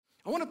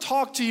I want to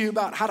talk to you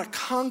about how to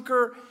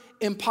conquer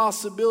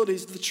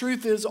impossibilities. The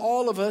truth is,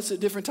 all of us at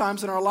different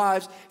times in our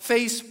lives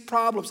face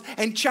problems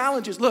and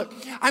challenges. Look,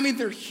 I mean,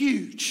 they're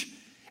huge.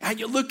 And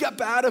you look up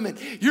at them and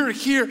you're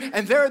here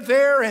and they're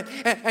there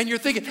and you're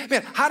thinking,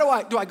 man,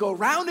 do I go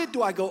around it?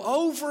 Do I go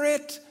over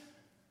it?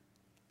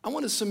 I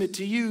want to submit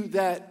to you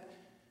that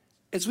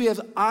as we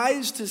have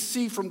eyes to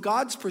see from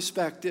God's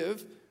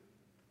perspective,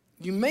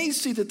 you may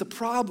see that the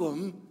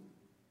problem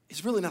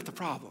is really not the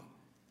problem.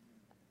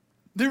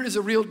 There is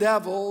a real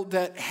devil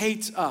that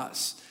hates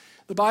us.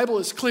 The Bible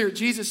is clear.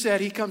 Jesus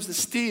said he comes to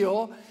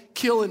steal,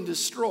 kill, and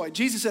destroy.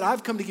 Jesus said,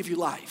 I've come to give you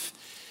life.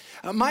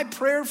 My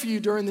prayer for you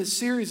during this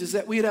series is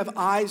that we'd have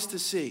eyes to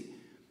see.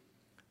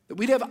 That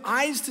we'd have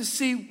eyes to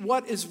see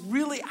what is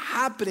really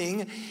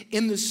happening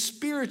in the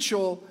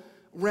spiritual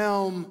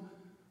realm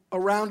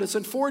around us.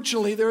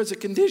 Unfortunately, there is a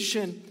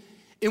condition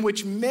in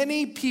which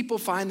many people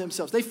find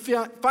themselves. They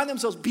find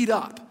themselves beat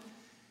up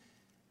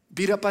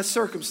by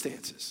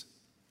circumstances,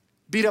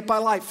 beat up by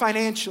life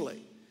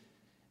financially,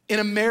 in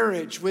a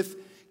marriage with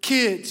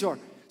kids or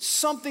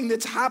something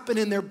that's happened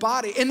in their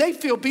body. And they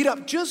feel beat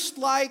up just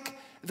like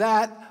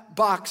that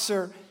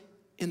boxer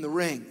in the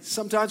ring.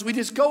 Sometimes we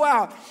just go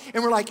out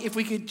and we're like, if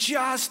we could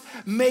just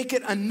make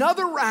it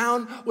another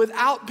round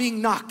without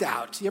being knocked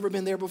out. You ever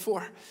been there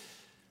before?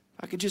 If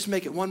I could just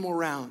make it one more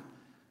round.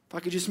 If I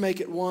could just make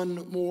it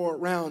one more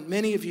round.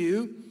 Many of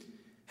you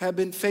have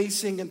been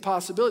facing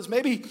impossibilities.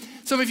 Maybe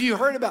some of you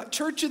heard about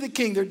Church of the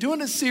King. They're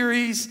doing a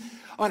series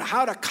on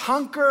how to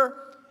conquer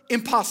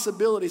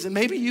impossibilities. And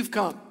maybe you've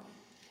come.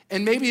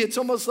 And maybe it's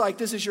almost like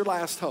this is your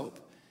last hope.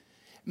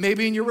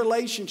 Maybe in your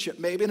relationship,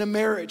 maybe in a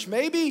marriage,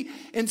 maybe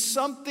in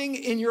something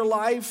in your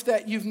life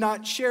that you've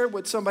not shared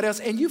with somebody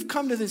else. And you've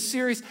come to this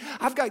series.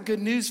 I've got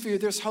good news for you.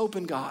 There's hope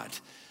in God.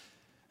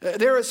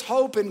 There is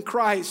hope in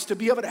Christ to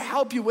be able to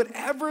help you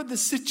whatever the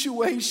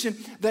situation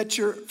that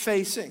you're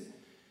facing.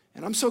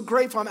 And I'm so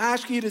grateful. I'm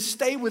asking you to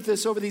stay with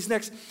us over these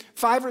next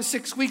 5 or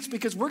 6 weeks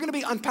because we're going to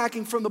be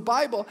unpacking from the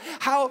Bible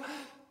how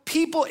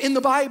people in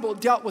the Bible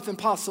dealt with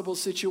impossible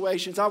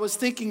situations. I was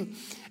thinking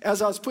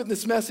as I was putting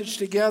this message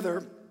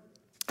together,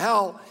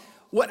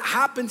 what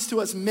happens to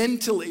us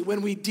mentally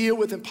when we deal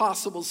with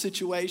impossible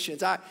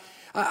situations.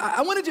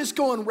 I want to just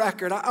go on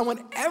record. I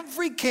want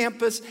every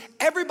campus,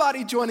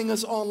 everybody joining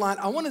us online,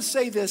 I want to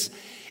say this.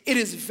 It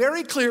is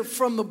very clear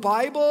from the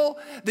Bible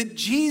that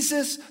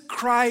Jesus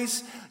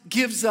Christ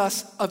gives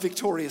us a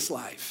victorious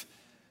life.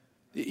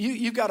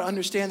 You've got to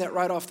understand that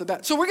right off the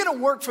bat. So we're going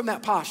to work from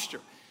that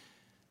posture.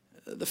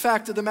 The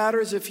fact of the matter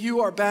is if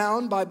you are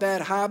bound by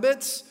bad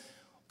habits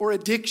or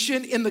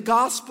addiction, in the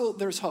gospel,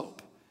 there's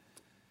hope.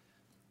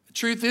 The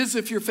truth is,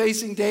 if you're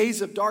facing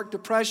days of dark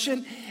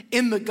depression,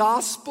 in the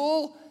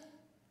gospel,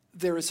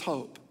 there is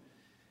hope.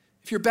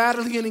 If you're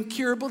battling an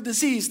incurable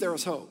disease, there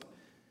is hope.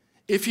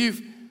 If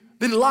you've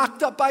been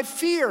locked up by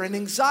fear and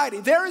anxiety,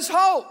 there is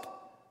hope.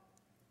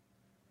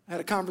 I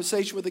had a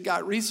conversation with a guy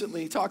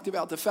recently. He talked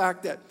about the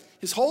fact that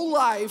his whole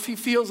life he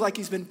feels like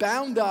he's been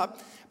bound up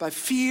by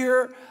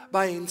fear,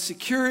 by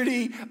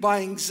insecurity,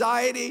 by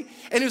anxiety.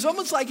 And it was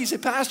almost like he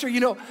said, Pastor,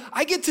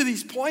 I get to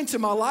these points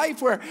in my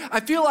life where I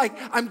feel like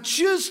I'm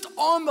just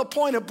on the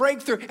point of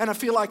breakthrough and I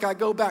feel like I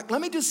go back. Let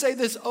me just say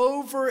this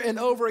over and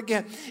over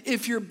again.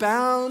 If you're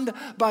bound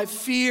by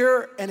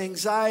fear and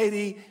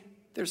anxiety,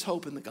 there's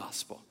hope in the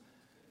gospel.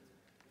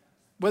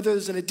 Whether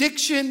there's an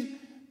addiction,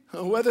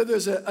 whether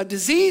there's a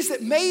disease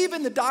that may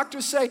even the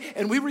doctors say,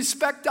 and we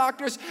respect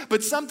doctors,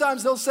 but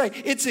sometimes they'll say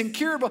it's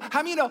incurable.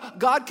 How many know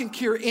God can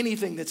cure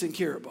anything that's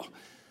incurable?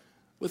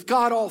 With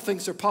God, all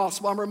things are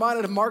possible. I'm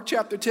reminded of Mark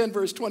chapter 10,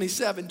 verse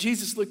 27.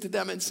 Jesus looked at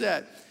them and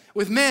said,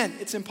 with men,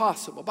 it's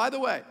impossible. By the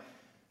way,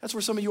 that's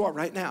where some of you are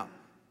right now.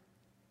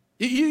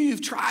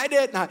 You've tried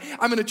it, and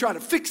I'm going to try to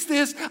fix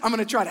this. I'm going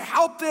to try to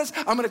help this.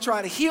 I'm going to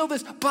try to heal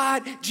this.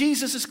 But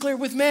Jesus is clear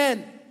with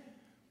men.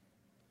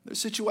 There's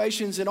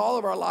situations in all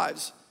of our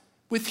lives.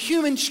 With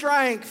human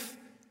strength,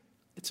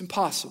 it's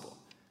impossible.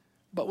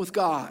 But with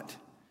God,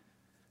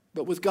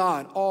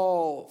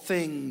 all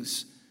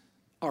things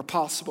are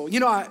possible.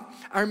 I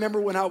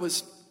remember when I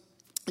was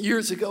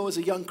years ago as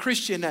a young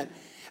Christian that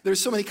there's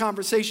so many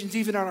conversations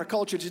even in our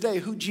culture today,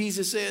 who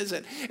Jesus is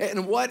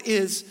and what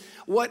is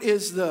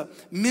the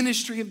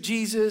ministry of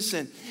Jesus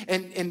and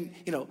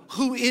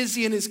who is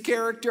he in his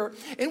character.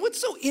 And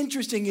what's so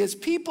interesting is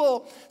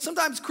people,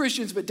 sometimes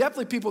Christians, but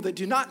definitely people that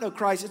do not know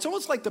Christ, it's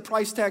almost like the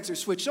price tags are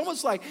switched. It's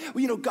almost like,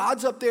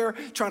 God's up there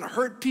trying to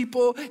hurt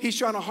people. He's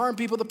trying to harm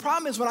people. The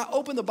problem is when I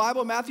open the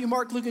Bible, Matthew,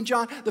 Mark, Luke, and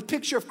John, the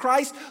picture of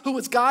Christ, who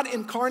was God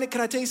incarnate,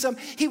 can I tell you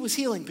something? He was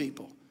healing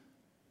people.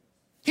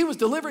 He was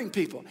delivering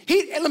people.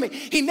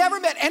 He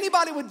never met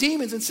anybody with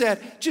demons and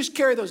said, just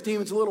carry those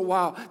demons a little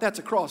while. That's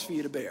a cross for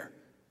you to bear.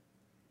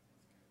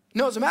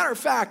 No, as a matter of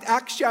fact,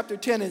 Acts chapter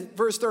 10 and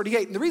verse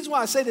 38, and the reason why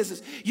I say this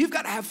is you've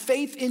got to have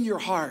faith in your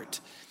heart.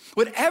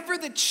 Whatever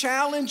the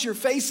challenge you're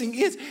facing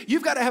is,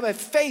 you've got to have a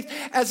faith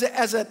as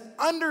a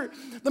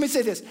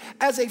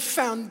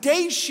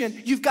foundation.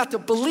 You've got to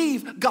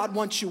believe God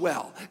wants you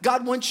well.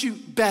 God wants you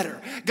better.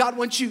 God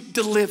wants you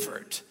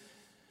delivered.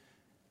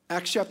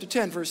 Acts chapter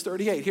 10, verse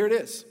 38. Here it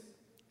is.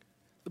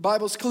 The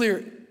Bible's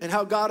clear. And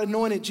how God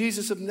anointed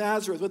Jesus of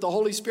Nazareth with the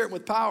Holy Spirit and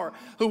with power,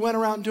 who went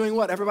around doing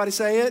what? Everybody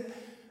say it?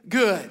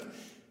 Good.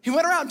 He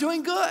went around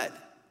doing good.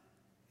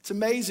 It's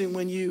amazing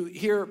when you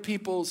hear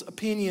people's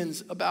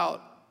opinions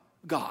about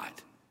God.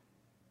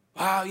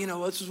 Wow,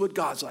 this is what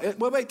God's like.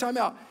 Wait, time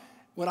out.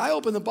 When I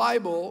open the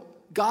Bible,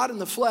 God in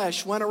the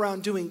flesh went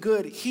around doing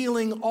good,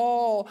 healing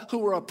all who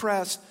were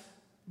oppressed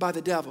by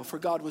the devil, for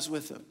God was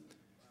with him.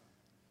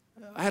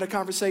 I had a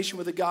conversation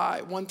with a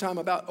guy one time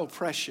about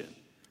oppression.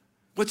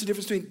 What's the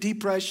difference between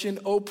depression,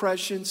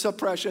 oppression,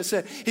 suppression? I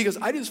said, he goes,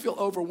 I just feel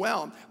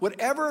overwhelmed.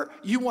 Whatever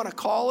you want to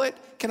call it,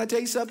 can I tell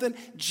you something?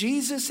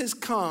 Jesus has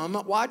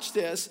come, watch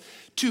this,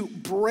 to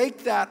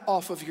break that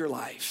off of your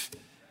life.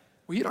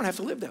 Well, you don't have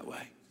to live that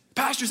way.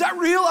 Pastor, is that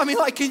real?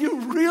 Can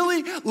you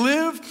really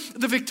live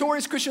the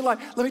victorious Christian life?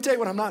 Let me tell you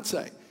what I'm not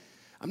saying.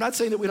 I'm not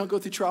saying that we don't go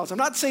through trials. I'm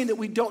not saying that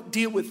we don't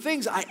deal with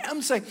things. I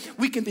am saying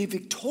we can be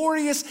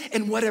victorious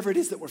in whatever it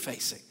is that we're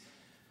facing.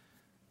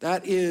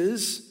 That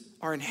is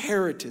our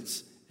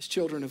inheritance as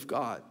children of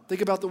God. Think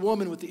about the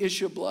woman with the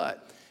issue of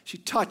blood. She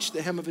touched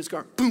the hem of his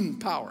garment. Boom,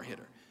 power hit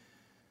her.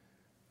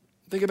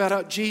 Think about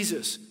how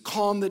Jesus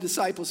calmed the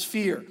disciples'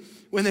 fear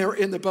when they were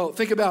in the boat.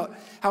 Think about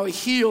how he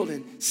healed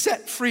and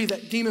set free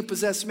that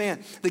demon-possessed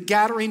man, the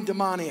Gadarene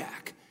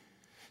demoniac.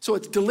 So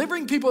it's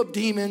delivering people of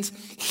demons,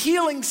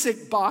 healing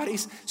sick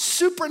bodies,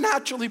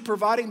 supernaturally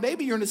providing.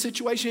 Maybe you're in a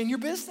situation in your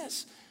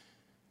business.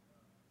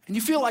 And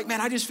you feel like,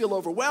 man, I just feel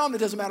overwhelmed. It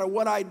doesn't matter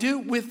what I do.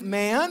 With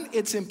man,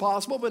 it's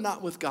impossible, but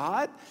not with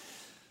God.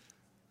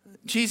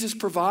 Jesus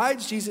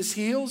provides, Jesus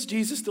heals,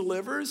 Jesus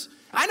delivers.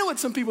 I know what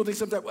some people think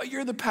sometimes. Well,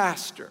 you're the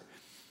pastor.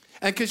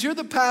 And because you're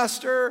the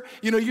pastor,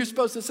 you're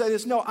supposed to say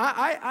this. No,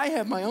 I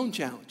have my own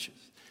challenges.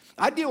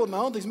 I deal with my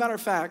own things. Matter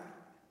of fact,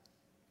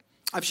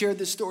 I've shared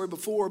this story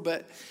before,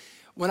 but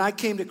when I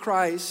came to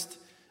Christ,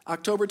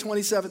 October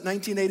 27th,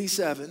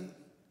 1987,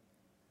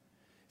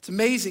 it's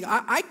amazing.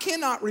 I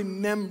cannot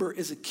remember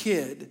as a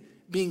kid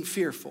being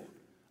fearful.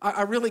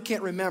 I really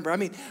can't remember.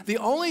 The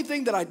only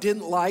thing that I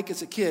didn't like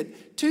as a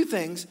kid, two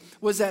things,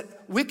 was that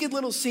wicked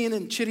little scene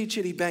in Chitty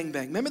Chitty Bang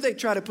Bang. Remember they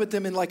try to put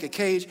them in like a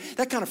cage?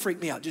 That kind of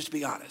freaked me out, just to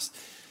be honest.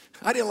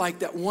 I didn't like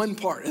that one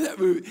part of that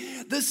movie.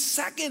 The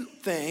second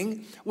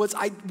thing was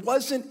I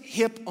wasn't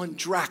hip on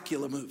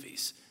Dracula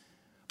movies.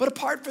 But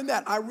apart from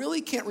that, I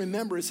really can't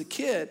remember as a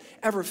kid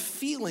ever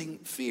feeling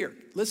fear.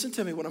 Listen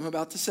to me what I'm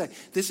about to say.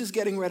 This is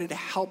getting ready to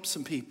help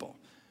some people.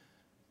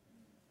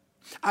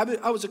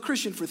 I was a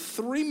Christian for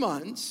 3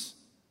 months,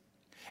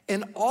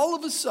 and all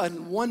of a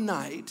sudden, one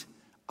night,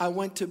 I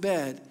went to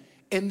bed,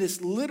 and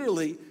this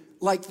literally,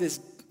 like this,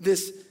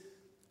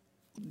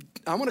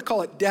 I want to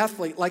call it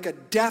deathly, like a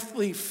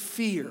deathly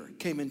fear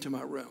came into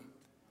my room.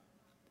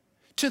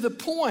 To the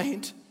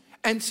point.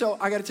 And so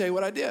I got to tell you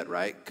what I did,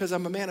 right? Because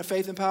I'm a man of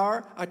faith and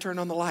power. I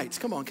turned on the lights.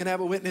 Come on, can I have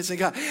a witness? And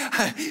God,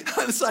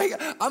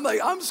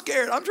 I'm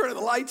scared. I'm turning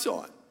the lights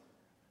on.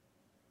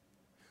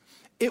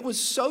 It was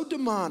so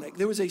demonic.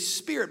 There was a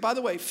spirit. By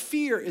the way,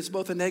 fear is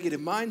both a negative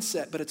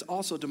mindset, but it's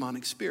also a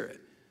demonic spirit.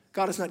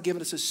 God has not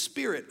given us a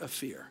spirit of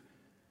fear.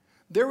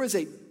 There was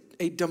a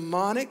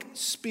demonic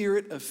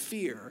spirit of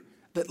fear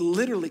that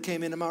literally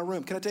came into my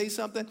room. Can I tell you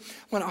something?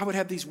 When I would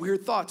have these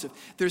weird thoughts of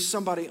there's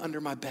somebody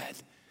under my bed.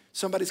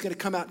 Somebody's going to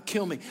come out and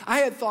kill me. I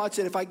had thoughts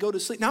that if I go to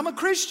sleep, now I'm a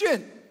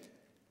Christian.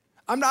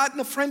 I'm not in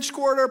the French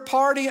Quarter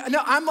party. No,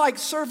 I'm like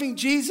serving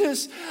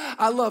Jesus.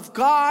 I love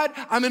God.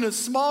 I'm in a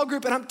small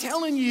group, and I'm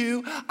telling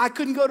you, I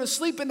couldn't go to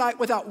sleep at night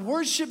without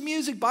worship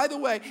music. By the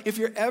way, if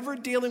you're ever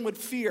dealing with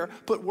fear,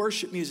 put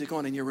worship music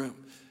on in your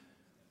room.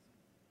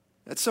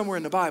 That's somewhere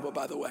in the Bible,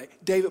 by the way.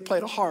 David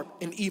played a harp,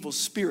 and evil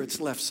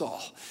spirits left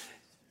Saul.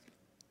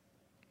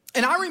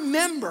 And I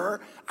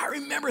remember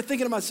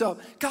thinking to myself,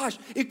 gosh,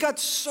 it got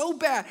so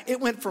bad. It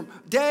went from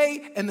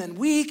day and then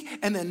week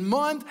and then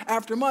month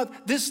after month.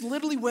 This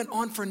literally went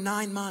on for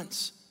 9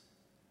 months.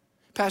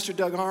 Pastor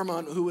Doug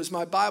Harmon, who was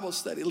my Bible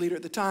study leader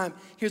at the time,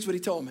 here's what he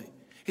told me.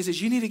 He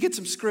says, you need to get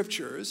some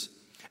scriptures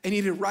and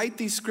you need to write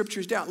these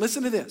scriptures down.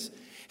 Listen to this.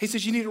 He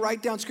says, you need to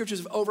write down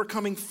scriptures of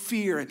overcoming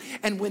fear.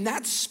 And when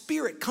that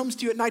spirit comes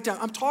to you at nighttime,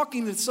 I'm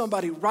talking to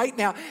somebody right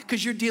now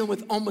because you're dealing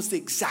with almost the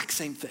exact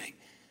same thing.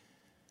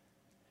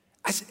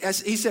 As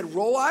he said,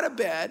 roll out of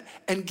bed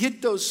and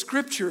get those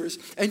scriptures,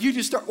 and you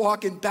just start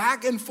walking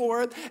back and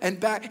forth and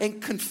back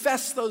and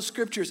confess those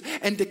scriptures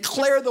and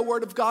declare the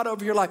word of God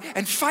over your life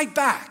and fight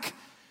back.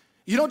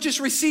 You don't just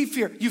receive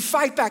fear, you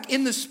fight back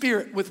in the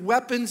spirit with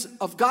weapons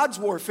of God's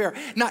warfare,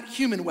 not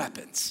human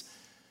weapons.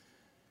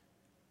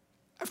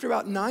 After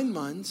about 9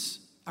 months,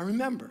 I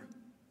remember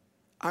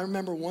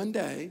one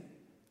day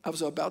I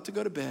was about to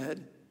go to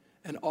bed,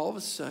 and all of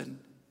a sudden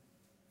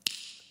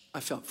I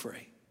felt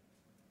free.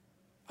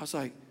 I was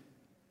like,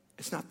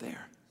 it's not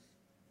there.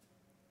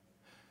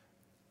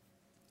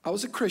 I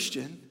was a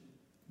Christian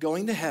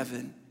going to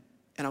heaven,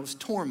 and I was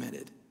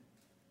tormented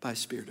by a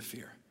spirit of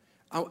fear.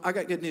 I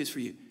got good news for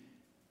you.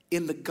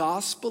 In the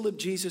gospel of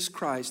Jesus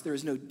Christ, there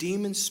is no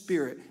demon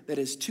spirit that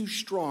is too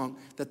strong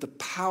that the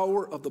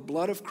power of the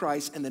blood of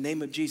Christ and the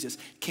name of Jesus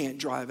can't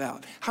drive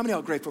out. How many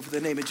are grateful for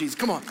the name of Jesus?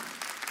 Come on.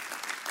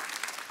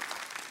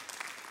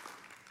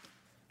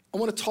 I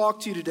want to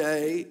talk to you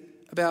today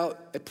about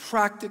a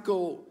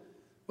practical,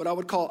 what I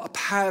would call a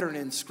pattern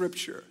in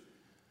Scripture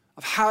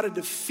of how to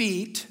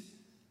defeat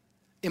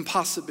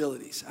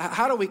impossibilities.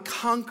 How do we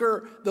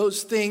conquer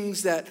those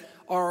things that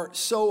are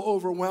so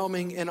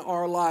overwhelming in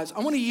our lives?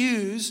 I want to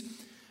use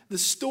the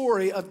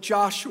story of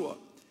Joshua.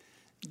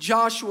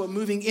 Joshua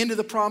moving into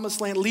the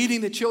promised land,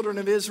 leading the children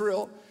of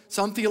Israel.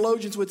 Some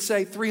theologians would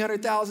say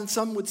 300,000,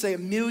 some would say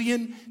 1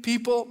 million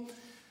people.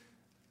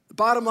 The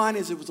bottom line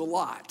is it was a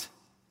lot.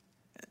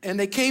 And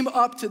they came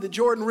up to the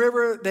Jordan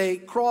River, they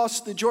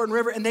crossed the Jordan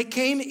River, and they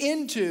came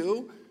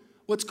into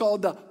what's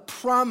called the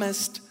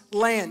promised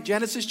land.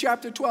 Genesis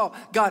chapter 12,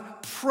 God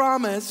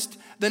promised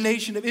the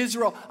nation of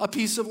Israel a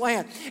piece of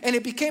land. And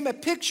it became a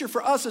picture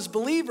for us as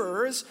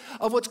believers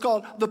of what's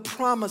called the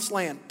promised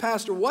land.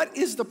 Pastor, what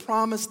is the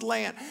promised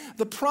land?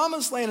 The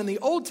promised land in the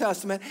Old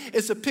Testament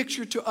is a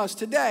picture to us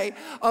today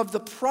of the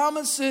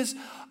promises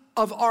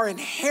of our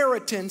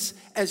inheritance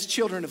as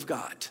children of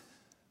God.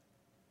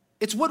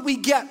 It's what we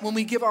get when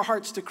we give our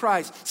hearts to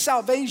Christ.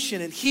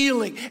 Salvation and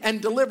healing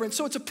and deliverance.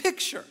 So it's a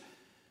picture.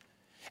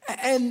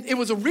 And it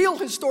was a real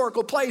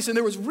historical place and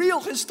there was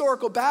real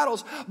historical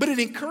battles, but it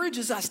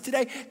encourages us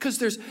today because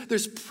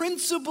there's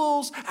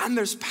principles and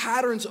there's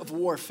patterns of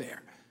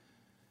warfare.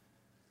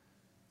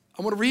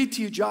 I want to read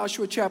to you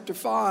Joshua chapter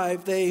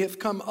 5. They have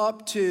come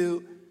up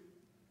to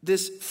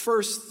this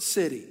first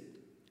city.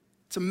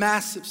 It's a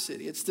massive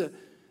city. It's the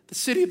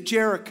city of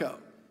Jericho.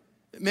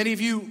 Many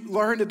of you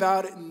learned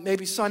about it in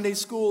maybe Sunday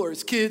school or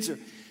as kids, or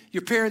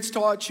your parents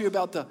taught you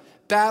about the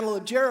Battle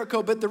of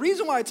Jericho. But the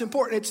reason why it's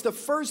important, it's the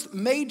first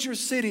major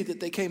city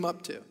that they came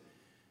up to.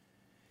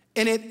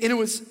 And it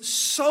was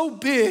so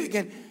big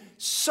and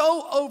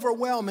so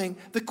overwhelming.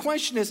 The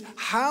question is,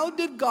 how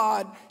did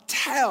God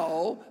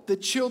tell the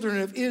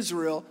children of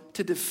Israel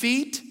to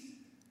defeat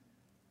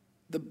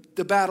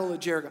the Battle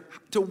of Jericho,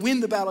 to win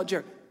the Battle of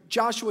Jericho?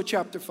 Joshua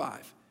chapter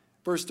 5,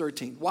 verse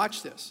 13.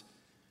 Watch this.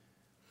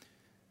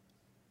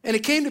 And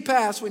it came to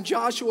pass when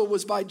Joshua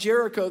was by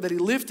Jericho that he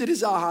lifted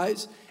his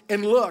eyes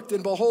and looked,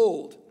 and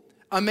behold,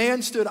 a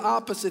man stood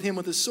opposite him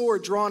with a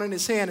sword drawn in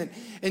his hand.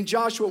 And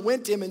Joshua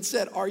went to him and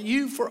said, "Are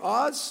you for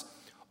us,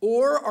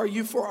 or are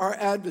you for our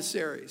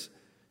adversaries?"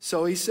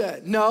 So he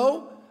said,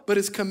 "No, but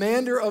as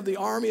commander of the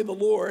army of the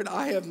Lord,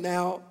 I have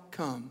now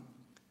come."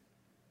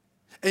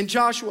 And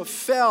Joshua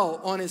fell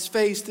on his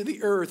face to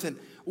the earth and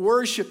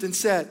worshiped and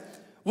said,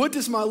 "What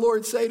does my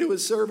Lord say to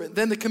his servant?"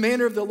 Then the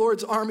commander of the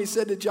Lord's army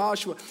said to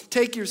Joshua,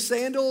 "Take your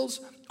sandals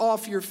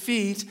off your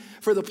feet,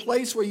 for the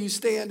place where you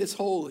stand is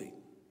holy."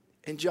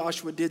 And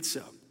Joshua did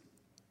so.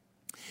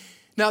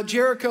 Now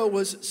Jericho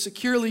was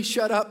securely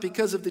shut up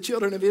because of the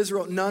children of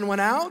Israel. None went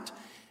out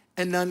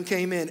and none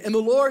came in. And the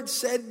Lord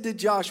said to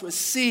Joshua,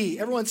 "See,"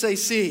 everyone say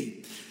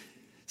see.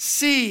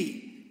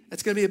 "See,"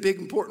 that's going to be a big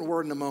important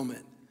word in a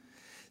moment.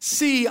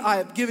 "See, I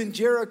have given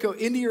Jericho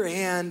into your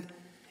hand,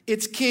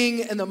 its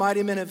king and the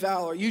mighty men of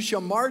valor. You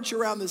shall march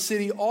around the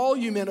city, all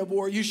you men of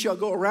war. You shall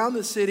go around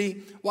the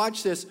city,"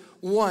 watch this,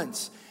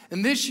 "once.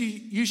 And this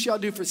you shall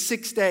do for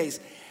 6 days.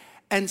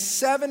 And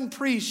 7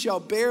 priests shall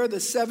bear the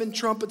 7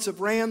 trumpets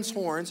of ram's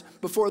horns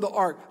before the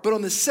ark. But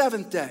on the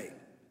seventh day,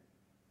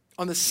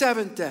 it's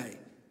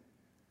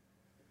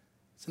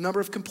a number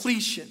of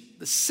completion,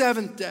 the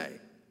 7th day.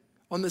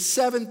 On the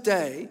 7th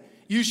day,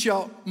 you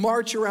shall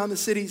march around the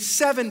city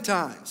 7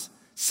 times.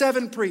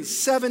 7 priests,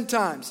 7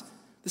 times.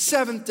 The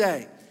 7th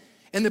day.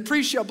 And the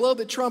priest shall blow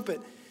the trumpet.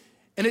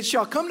 And it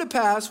shall come to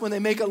pass when they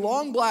make a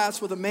long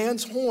blast with a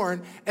man's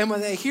horn, and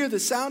when they hear the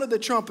sound of the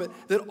trumpet,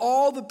 that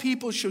all the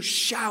people shall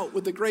shout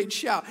with a great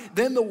shout.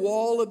 Then the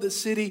wall of the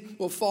city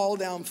will fall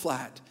down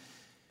flat.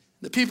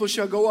 The people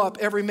shall go up,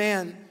 every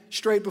man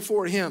straight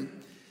before him.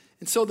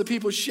 And so the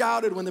people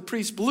shouted when the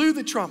priest blew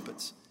the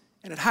trumpets.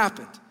 And it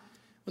happened.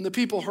 When the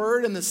people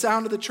heard and the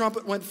sound of the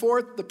trumpet went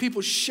forth, the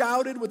people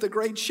shouted with a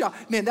great shout.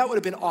 Man, that would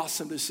have been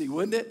awesome to see,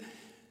 wouldn't it?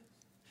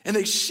 And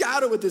they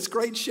shouted with this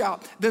great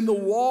shout. Then the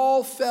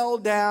wall fell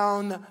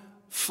down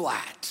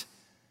flat.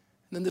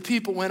 And then the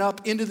people went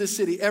up into the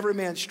city, every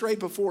man straight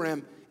before him,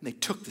 and they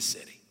took the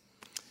city.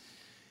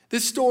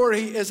 This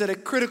story is at a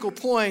critical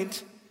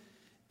point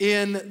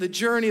in the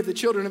journey of the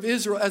children of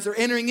Israel as they're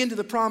entering into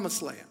the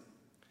promised land.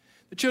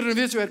 The children of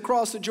Israel had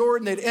crossed the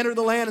Jordan, they'd entered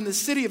the land, and the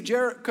city of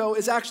Jericho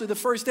is actually the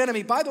first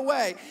enemy, by the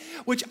way,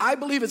 which I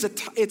believe is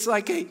it's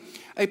like a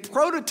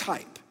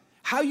prototype,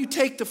 how you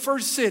take the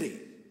first city.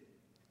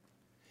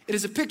 It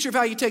is a picture of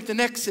how you take the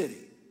next city.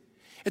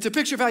 It's a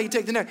picture of how you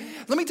take the next.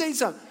 Let me tell you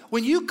something.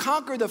 When you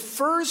conquer the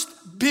first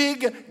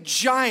big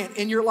giant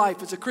in your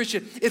life as a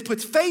Christian, it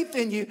puts faith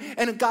in you,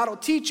 and God will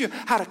teach you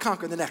how to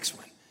conquer the next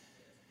one.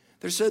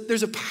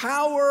 There's a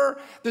power,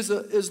 there's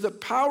the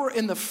power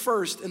in the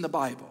first in the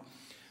Bible.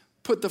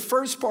 put the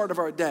first part of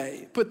our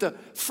day, put the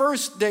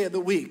first day of the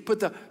week, put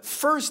the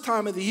first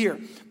time of the year,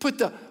 put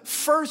the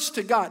first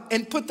to God,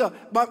 and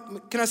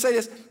can I say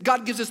this?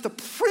 God gives us the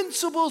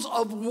principles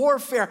of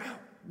warfare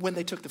when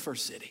they took the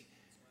first city.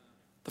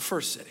 The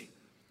first city.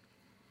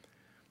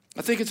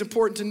 I think it's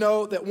important to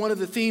know that one of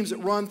the themes that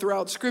run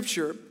throughout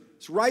Scripture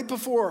is right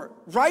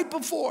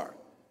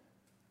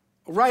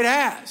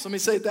as, let me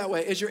say it that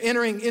way, as you're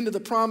entering into the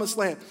promised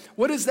land.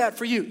 What is that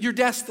for you? Your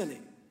destiny.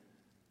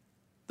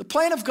 The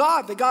plan of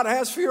God that God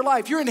has for your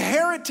life, your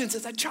inheritance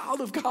as a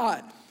child of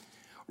God.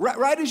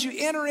 Right as you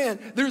enter in,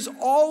 there's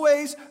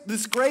always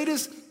this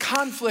greatest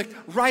conflict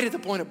right at the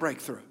point of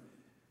breakthrough.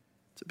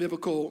 It's a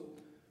biblical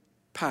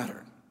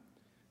pattern.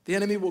 The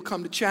enemy will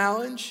come to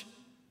challenge.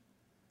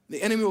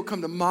 The enemy will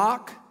come to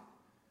mock.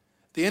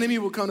 The enemy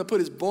will come to put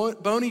his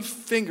bony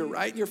finger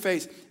right in your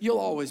face. You'll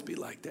always be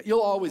like that.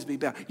 You'll always be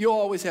bad. You'll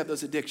always have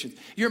those addictions.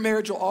 Your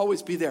marriage will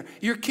always be there.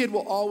 Your kid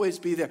will always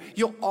be there.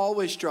 You'll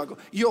always struggle.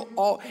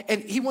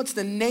 And he wants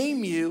to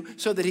name you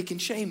so that he can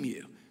shame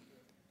you.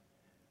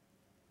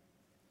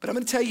 But I'm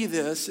going to tell you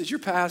this as your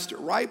pastor,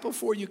 right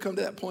before you come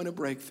to that point of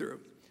breakthrough,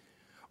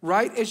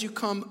 right as you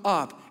come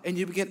up and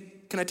you begin,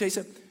 can I tell you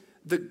something?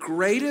 The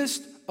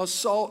greatest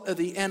assault of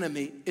the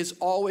enemy is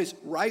always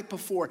right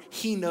before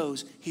he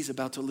knows he's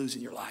about to lose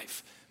in your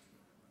life.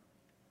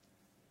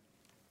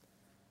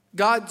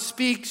 God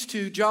speaks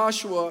to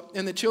Joshua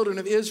and the children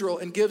of Israel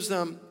and gives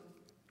them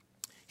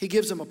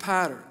a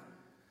pattern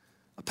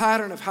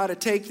of how to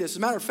take this. As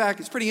a matter of fact,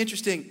 it's pretty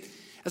interesting.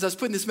 As I was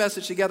putting this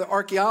message together,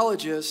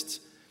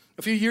 archaeologists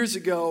a few years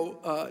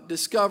ago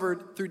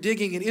discovered through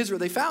digging in Israel,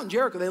 they found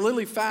Jericho. They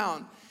literally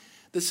found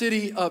the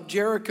city of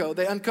Jericho.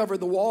 They uncovered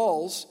the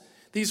walls.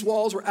 These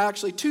walls were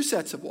actually two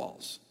sets of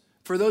walls.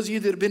 For those of you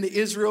that have been to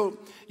Israel,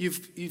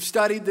 you've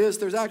studied this.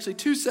 There's actually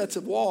two sets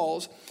of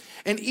walls.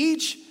 And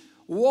each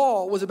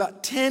wall was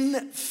about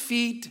 10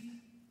 feet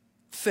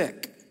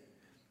thick.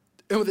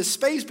 And with a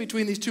space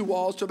between these two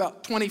walls to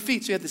about 20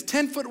 feet. So you had this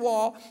 10-foot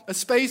wall, a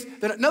space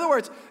that, in other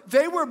words,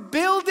 they were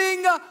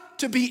building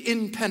to be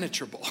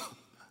impenetrable. It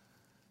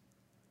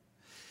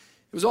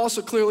was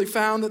also clearly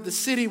found that the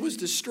city was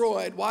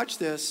destroyed, watch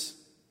this,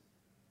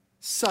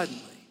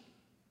 suddenly.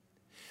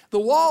 The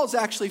walls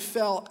actually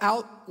fell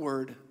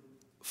outward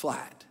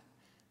flat.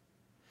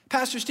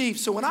 Pastor Steve,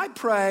 so when I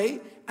pray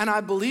and I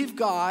believe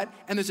God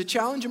and there's a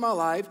challenge in my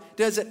life,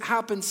 does it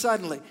happen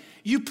suddenly?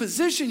 You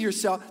position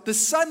yourself, the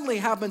suddenly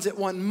happens at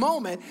one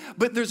moment,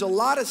 but there's a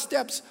lot of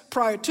steps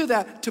prior to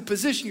that to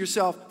position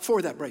yourself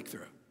for that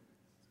breakthrough.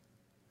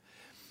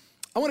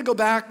 I want to go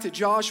back to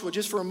Joshua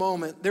just for a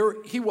moment. There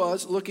he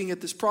was looking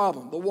at this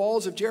problem, the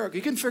walls of Jericho.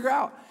 He couldn't figure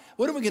out,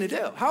 what are we going to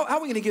do? How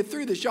are we going to get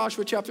through this?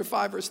 Joshua chapter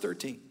 5, verse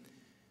 13.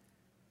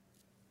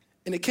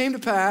 And it came to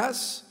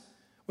pass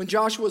when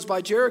Joshua was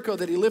by Jericho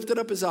that he lifted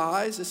up his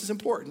eyes. This is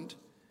important.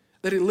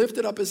 That he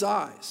lifted up his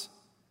eyes.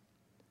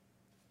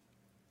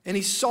 And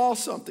he saw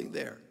something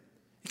there.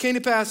 It came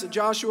to pass that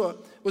Joshua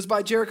was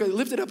by Jericho. He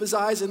lifted up his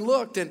eyes and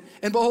looked. And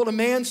behold, a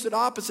man stood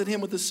opposite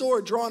him with a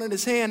sword drawn in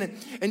his hand.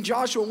 And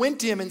Joshua went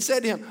to him and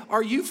said to him,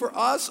 are you for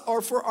us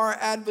or for our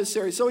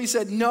adversary? So he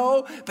said,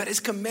 no, but as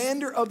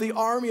commander of the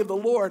army of the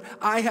Lord,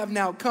 I have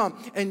now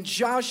come. And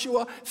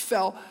Joshua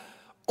fell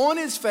on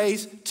his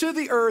face to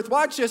the earth,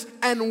 watch this,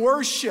 and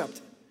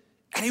worshiped.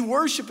 And he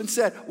worshiped and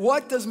said,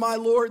 what does my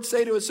Lord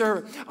say to his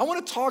servant? I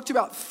want to talk to you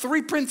about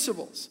three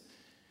principles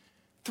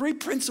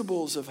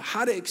of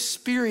how to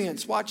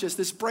experience, watch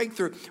this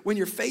breakthrough when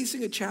you're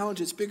facing a challenge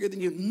that's bigger than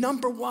you.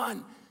 Number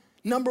one,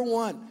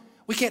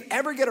 we can't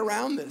ever get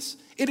around this.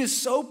 It is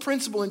so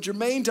principal and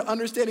germane to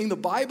understanding the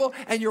Bible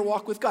and your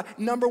walk with God.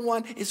 Number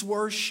one is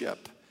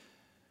worship.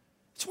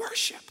 It's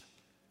worship.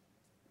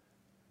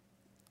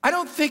 I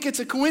don't think it's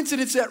a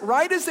coincidence that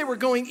right as they were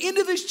going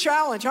into this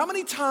challenge, how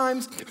many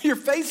times you're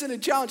facing a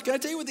challenge? Can I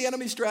tell you what the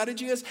enemy's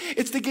strategy is?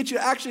 It's to get you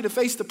actually to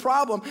face the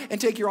problem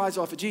and take your eyes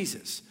off of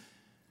Jesus.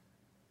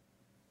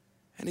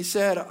 And he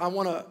said, I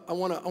want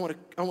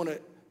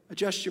to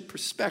adjust your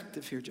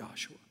perspective here,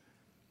 Joshua.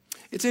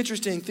 It's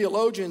interesting,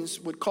 theologians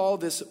would call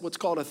this what's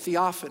called a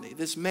theophany.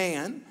 This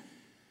man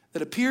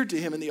that appeared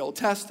to him in the Old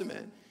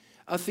Testament.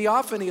 A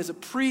theophany is a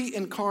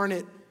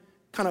pre-incarnate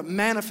kind of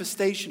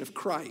manifestation of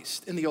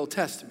Christ in the Old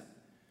Testament.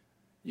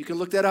 You can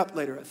look that up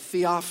later, a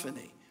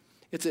theophany.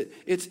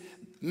 It's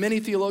many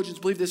theologians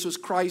believe this was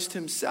Christ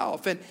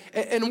himself. And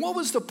what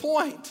was the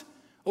point?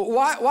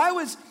 Why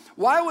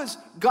was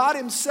God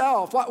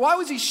himself, why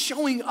was he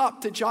showing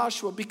up to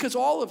Joshua? Because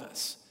all of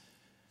us,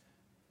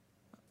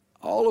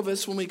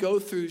 when we go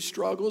through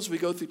struggles, we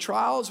go through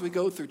trials, we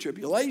go through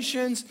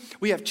tribulations,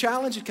 we have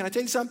challenges. Can I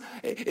tell you something?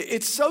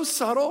 It's so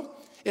subtle.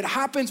 It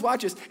happens,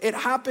 watch this, it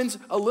happens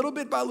a little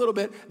bit by little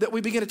bit that we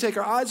begin to take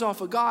our eyes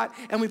off of God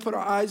and we put our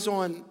eyes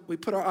on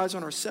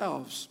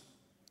ourselves.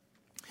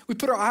 We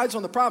put our eyes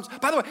on the problems.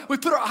 By the way, we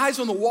put our eyes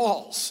on the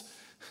walls.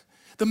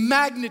 The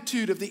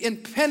magnitude of the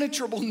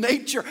impenetrable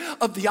nature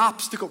of the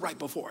obstacle right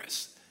before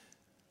us.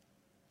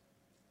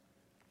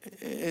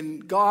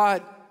 And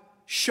God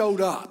showed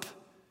up.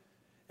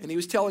 And he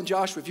was telling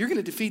Joshua, if you're going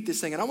to defeat this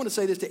thing, and I want to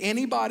say this to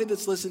anybody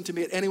that's listened to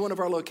me at any one of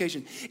our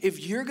locations, if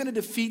you're going to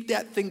defeat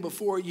that thing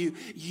before you,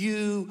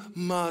 you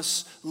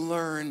must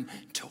learn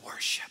to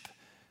worship.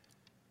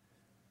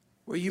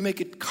 Where you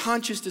make a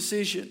conscious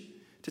decision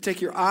to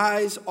take your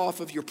eyes off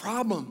of your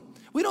problem.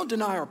 We don't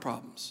deny our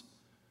problems,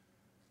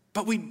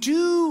 but we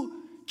do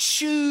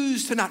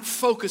choose to not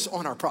focus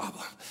on our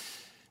problem.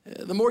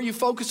 The more you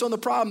focus on the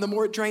problem, the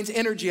more it drains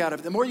energy out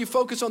of it. The more you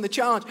focus on the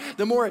challenge,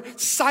 the more it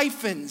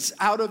siphons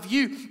out of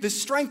you the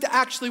strength to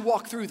actually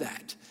walk through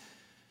that.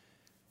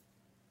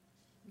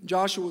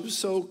 Joshua was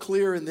so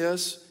clear in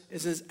this,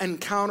 is his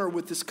encounter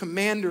with this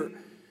commander,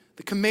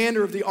 the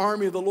commander of the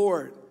army of the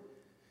Lord.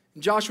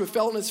 And Joshua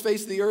fell on his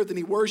face to the earth and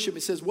he worshiped.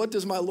 He says, what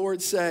does my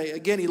Lord say?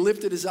 Again, he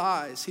lifted his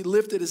eyes. He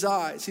lifted his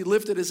eyes. He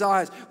lifted his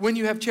eyes. When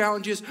you have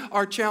challenges,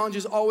 our challenge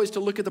is always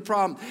to look at the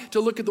problem, to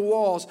look at the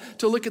walls,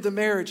 to look at the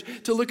marriage,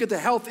 to look at the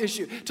health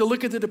issue, to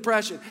look at the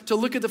depression, to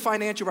look at the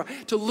financial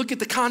problem, to look at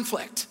the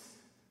conflict.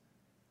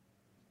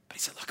 But he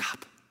said, look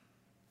up.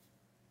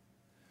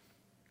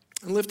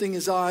 And lifting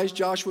his eyes,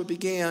 Joshua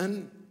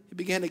began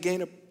to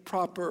gain a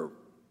proper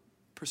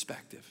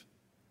perspective.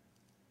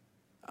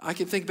 I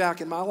can think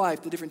back in my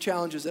life, the different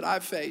challenges that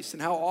I've faced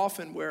and how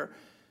often where,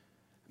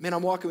 man,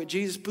 I'm walking with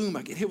Jesus, boom,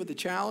 I get hit with the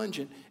challenge.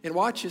 And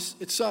watch this,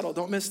 it's subtle,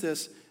 don't miss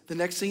this. The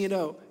next thing you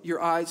know, your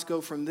eyes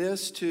go from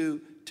this to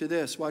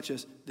this. Watch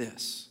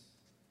this.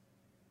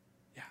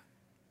 Yeah.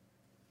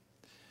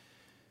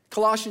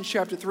 Colossians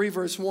chapter 3,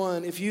 verse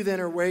 1, if you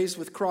then are raised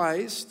with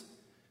Christ,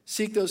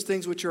 seek those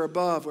things which are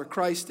above where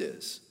Christ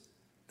is.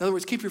 In other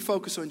words, keep your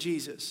focus on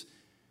Jesus.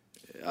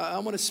 I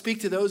want to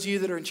speak to those of you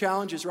that are in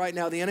challenges right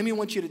now. The enemy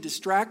wants you to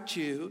distract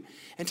you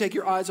and take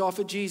your eyes off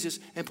of Jesus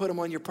and put them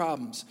on your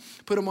problems,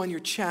 put them on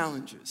your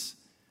challenges.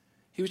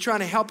 He was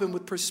trying to help him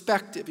with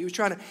perspective. He was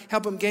trying to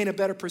help him gain a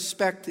better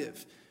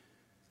perspective.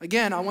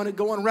 Again, I want to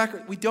go on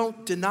record. We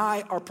don't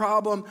deny our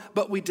problem,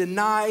 but we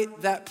deny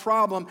that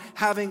problem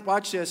having,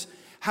 watch this,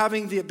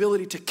 having the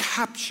ability to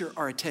capture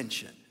our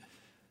attention.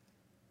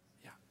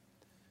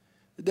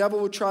 The devil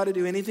will try to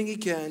do anything he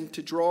can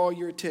to draw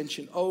your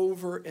attention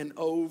over and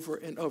over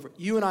and over.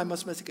 You and I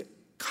must make a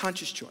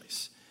conscious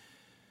choice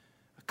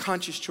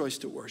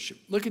to worship.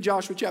 Look at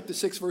Joshua chapter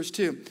 6, verse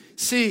 2.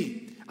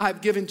 See,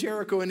 I've given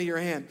Jericho into your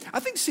hand. I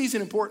think see is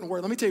an important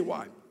word. Let me tell you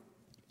why.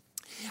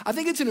 I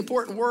think it's an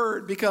important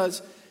word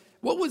because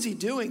what was he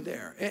doing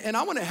there? And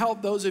I want to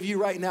help those of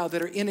you right now that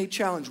are in a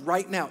challenge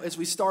right now as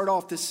we start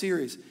off this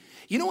series.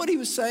 You know what he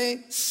was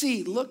saying?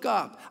 See, look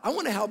up. I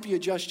want to help you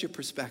adjust your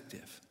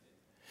perspective.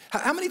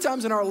 How many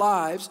times in our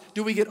lives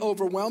do we get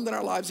overwhelmed in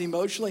our lives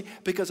emotionally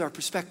because our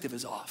perspective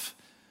is off?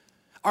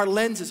 Our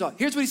lens is off.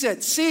 Here's what he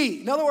said.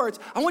 See. In other words,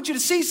 I want you to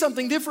see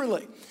something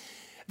differently.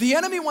 The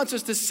enemy wants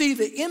us to see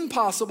the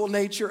impossible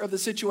nature of the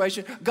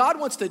situation. God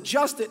wants to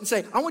adjust it and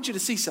say, I want you to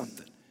see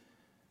something.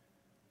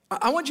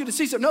 I want you to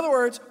see something. In other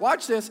words,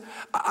 watch this.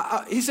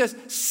 He says,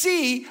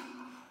 see,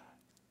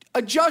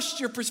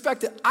 adjust your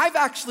perspective. I've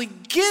actually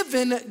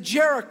given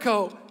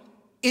Jericho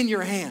in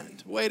your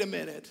hand. Wait a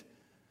minute.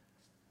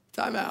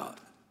 Time out.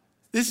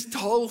 This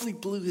totally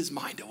blew his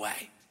mind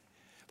away.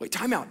 Wait,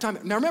 time out.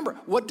 Now remember,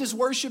 what does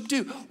worship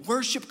do?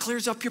 Worship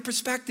clears up your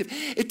perspective.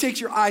 It takes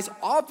your eyes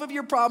off of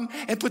your problem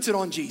and puts it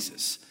on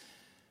Jesus.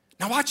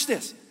 Now watch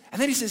this.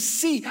 And then he says,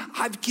 see,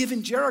 I've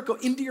given Jericho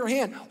into your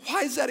hand.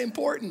 Why is that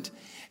important?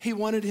 He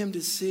wanted him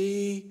to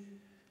see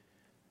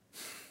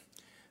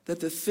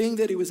that the thing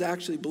that he was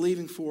actually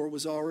believing for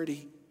was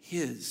already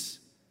his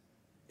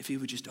if he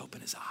would just open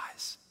his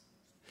eyes.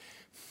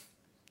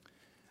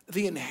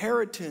 The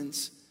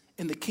inheritance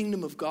in the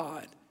kingdom of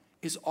God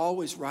is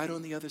always right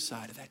on the other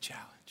side of that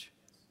challenge.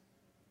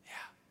 Yeah.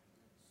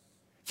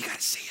 You got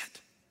to see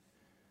it.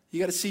 You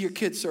got to see your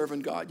kids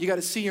serving God. You got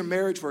to see your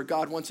marriage where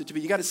God wants it to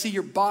be. You got to see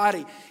your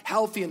body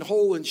healthy and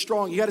whole and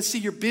strong. You got to see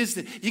your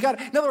business. In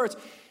other words,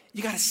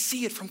 you got to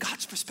see it from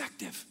God's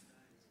perspective.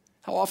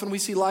 How often we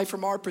see life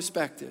from our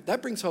perspective.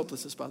 That brings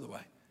hopelessness, by the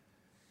way.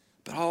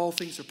 But all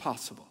things are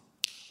possible.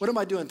 What am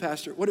I doing,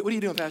 Pastor? What are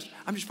you doing, Pastor?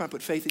 I'm just trying to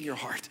put faith in your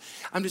heart.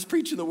 I'm just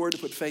preaching the word to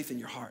put faith in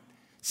your heart.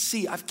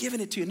 See, I've given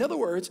it to you. In other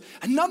words,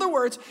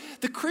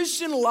 the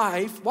Christian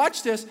life,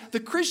 watch this, the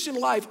Christian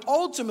life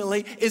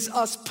ultimately is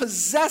us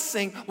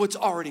possessing what's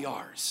already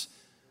ours.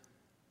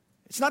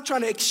 It's not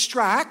trying to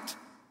extract,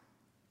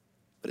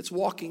 but it's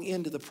walking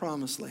into the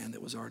promised land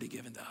that was already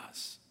given to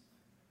us.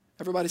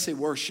 Everybody say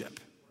worship.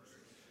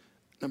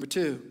 Number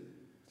two,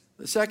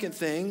 the second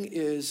thing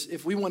is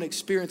if we want to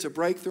experience a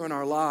breakthrough in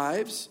our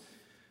lives,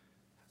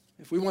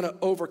 if we want to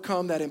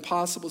overcome that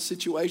impossible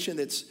situation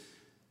that's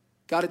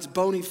got its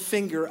bony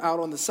finger out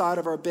on the side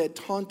of our bed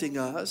taunting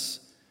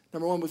us,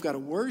 number one, we've got to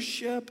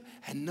worship.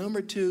 And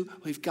number two,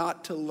 we've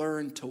got to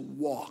learn to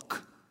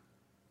walk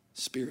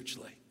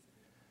spiritually.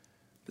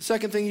 The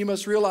second thing you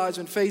must realize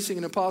when facing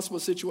an impossible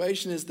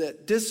situation is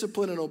that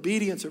discipline and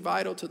obedience are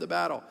vital to the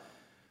battle.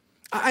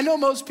 I know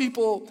most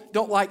people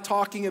don't like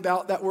talking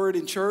about that word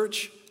in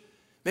church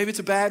Maybe it's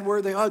a bad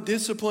word.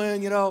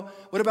 Discipline,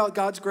 What about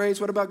God's grace?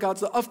 What about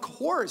God's love? Of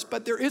course,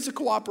 but there is a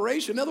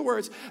cooperation. In other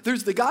words,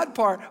 there's the God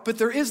part, but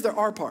there is the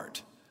our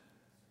part.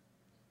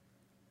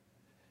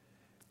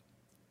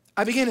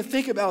 I began to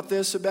think about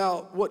this,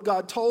 about what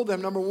God told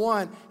them. Number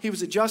one, he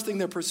was adjusting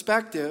their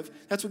perspective.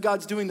 That's what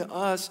God's doing to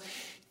us,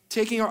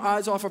 taking our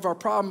eyes off of our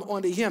problem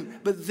onto him.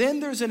 But then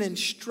there's an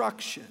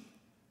instruction.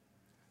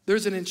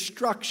 There's an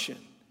instruction.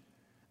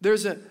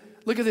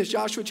 Look at this,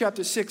 Joshua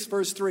chapter 6,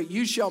 verse 3.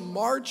 You shall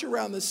march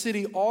around the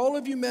city, all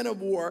of you men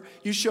of war.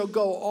 You shall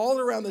go all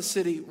around the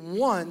city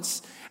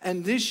once,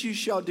 and this you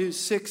shall do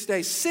 6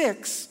 days.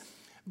 6,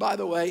 by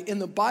the way, in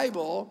the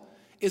Bible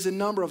is a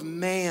number of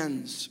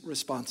man's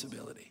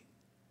responsibility.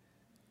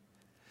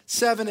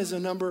 7 is a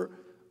number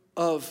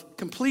of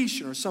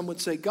completion, or some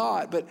would say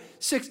God. But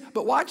 6,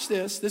 but watch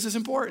this. This is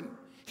important.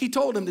 He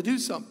told him to do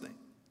something.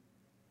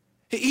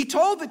 He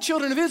told the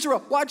children of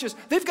Israel, watch this,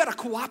 they've got to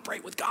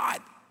cooperate with God.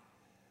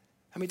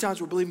 How many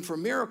times we're believing for a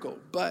miracle?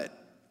 But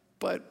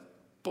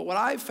what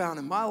I've found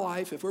in my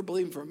life, if we're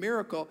believing for a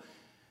miracle,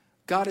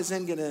 God is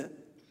then going to,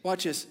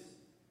 watch this,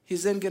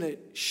 he's then going to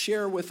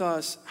share with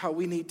us how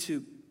we need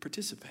to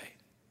participate.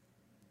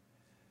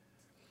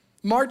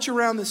 March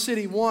around the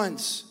city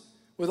once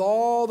with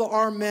all the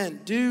armed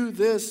men. Do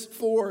this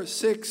for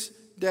 6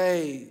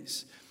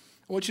 days.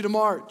 I want you to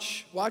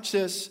march. Watch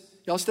this.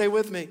 Y'all stay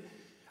with me.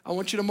 I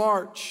want you to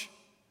march.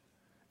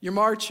 You're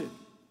marching.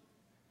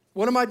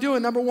 What am I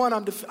doing? Number one,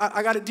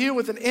 I got to deal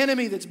with an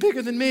enemy that's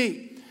bigger than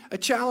me. A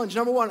challenge.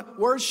 Number one,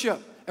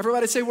 worship.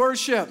 Everybody say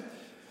worship.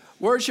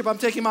 Worship. I'm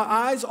taking my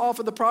eyes off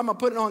of the problem. I'm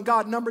putting it on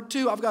God. Number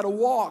two, I've got to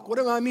walk. What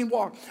do I mean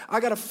walk? I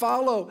got to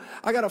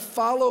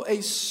follow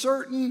a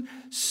certain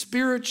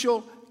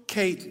spiritual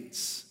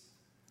cadence.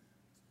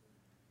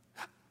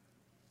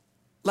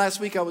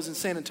 Last week I was in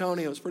San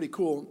Antonio. It was pretty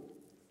cool.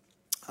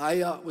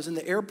 I was in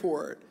the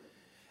airport,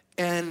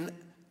 and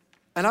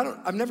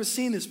I've never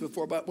seen this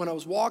before, but when I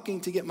was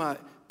walking to get my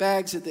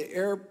bags at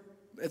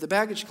the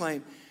baggage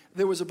claim,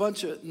 there was a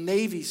bunch of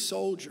Navy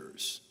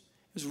soldiers.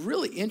 It was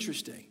really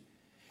interesting.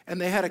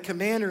 And they had a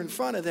commander in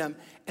front of them,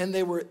 and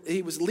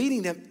he was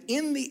leading them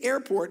in the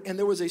airport, and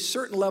there was a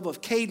certain level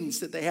of cadence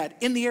that they had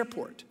in the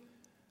airport.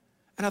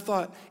 And I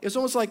thought, it was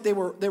almost like they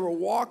were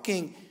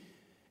walking.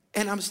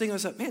 And I was thinking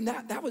to myself, man,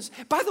 that was,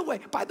 by the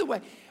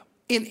way,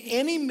 in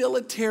any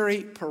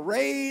military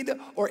parade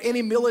or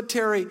any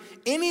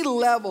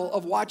level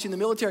of watching the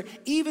military,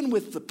 even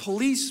with the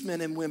policemen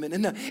and women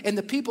and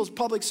the people's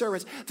public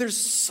servants, there's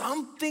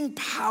something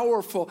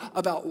powerful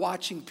about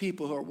watching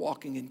people who are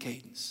walking in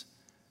cadence.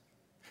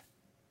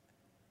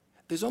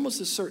 There's almost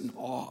a certain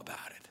awe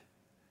about it.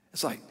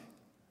 It's like,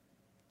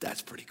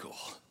 that's pretty cool.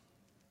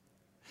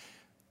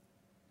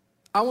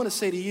 I want to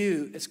say to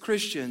you as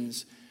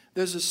Christians,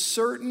 there's a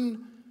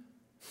certain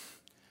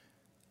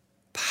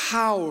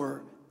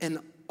power and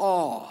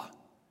awe,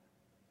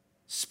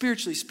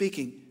 spiritually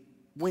speaking,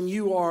 when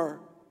you are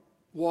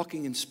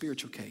walking in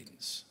spiritual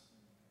cadence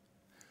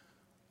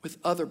with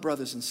other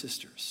brothers and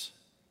sisters.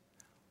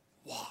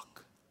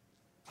 Walk.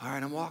 All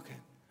right, I'm walking.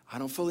 I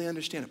don't fully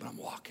understand it, but I'm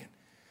walking.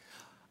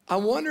 I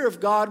wonder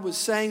if God was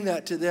saying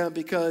that to them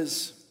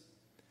because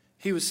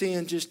he was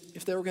seeing just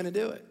if they were going to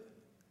do it.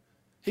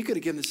 He could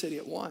have given the city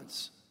at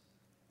once.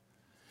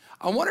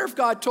 I wonder if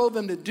God told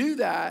them to do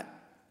that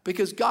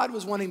because God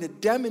was wanting to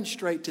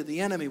demonstrate to the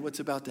enemy what's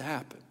about to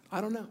happen.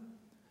 I don't know.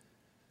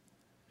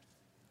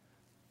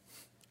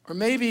 Or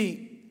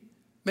maybe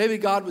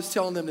God was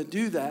telling them to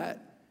do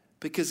that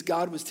because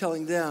God was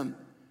telling them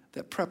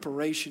that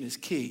preparation is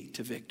key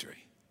to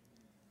victory.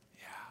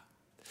 Yeah.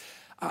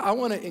 I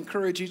want to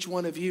encourage each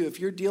one of you, if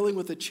you're dealing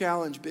with a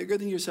challenge bigger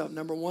than yourself,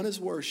 number one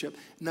is worship.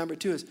 Number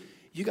two is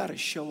you got to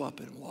show up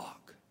and walk.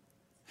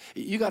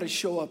 You got to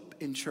show up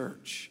in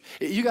church.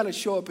 You got to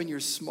show up in your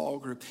small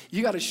group.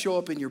 You got to show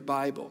up in your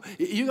Bible.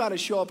 You got to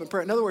show up in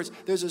prayer. In other words,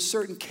 there's a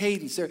certain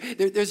cadence.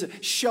 There's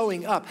a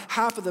showing up.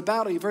 Half of the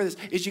battle, you've heard this,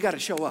 is you got to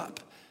show up.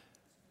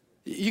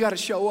 You got to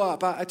show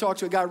up. I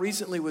talked to a guy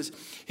recently,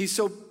 he's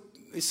so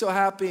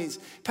happy. He's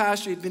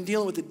pastor. He'd been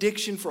dealing with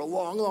addiction for a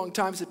long, long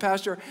time. He said,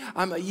 Pastor,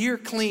 I'm a year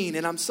clean,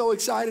 and I'm so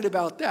excited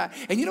about that.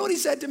 And you know what he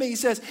said to me? He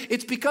says,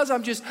 it's because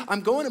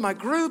I'm going to my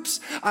groups.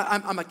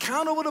 I'm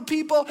accountable to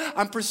people.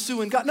 I'm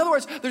pursuing God. In other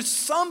words, there's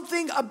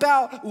something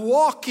about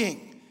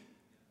walking.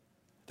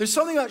 There's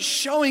something about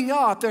showing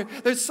up.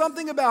 There's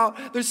something about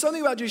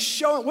just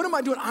showing. What am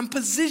I doing? I'm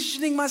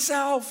positioning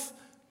myself.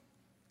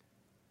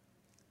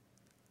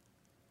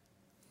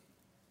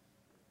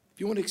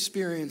 If you want to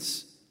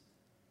experience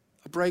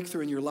a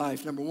breakthrough in your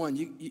life, number one,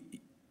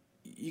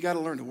 you got to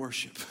learn to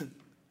worship. You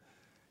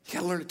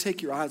got to learn to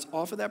take your eyes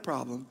off of that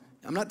problem.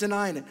 I'm not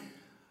denying it,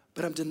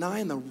 but I'm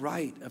denying the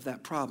right of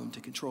that problem to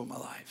control my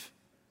life.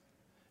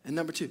 And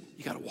number two,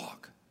 you got to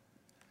walk.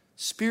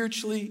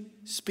 Spiritually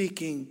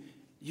speaking,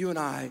 you and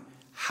I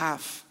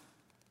have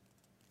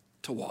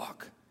to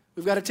walk.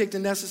 We've got to take the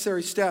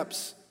necessary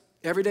steps.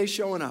 Every day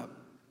showing up.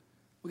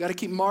 We got to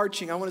keep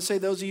marching. I want to say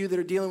those of you that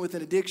are dealing with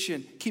an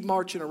addiction, keep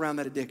marching around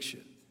that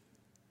addiction.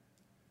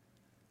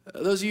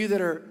 Those of you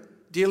that are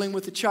dealing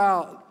with a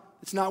child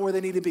It's not where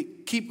they need to be.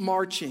 Keep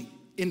marching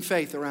in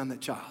faith around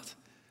that child.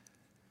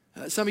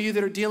 Some of you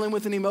that are dealing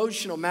with an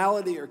emotional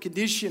malady or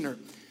condition or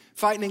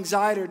fighting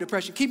anxiety or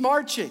depression, keep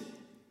marching.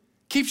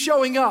 Keep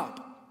showing up.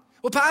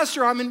 Well,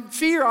 Pastor, I'm in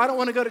fear. I don't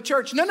want to go to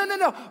church.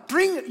 No.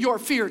 Bring your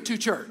fear to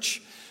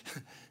church.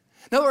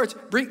 In other words,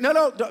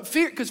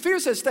 fear, because fear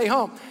says stay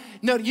home.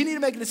 No, you need to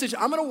make a decision.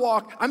 I'm going to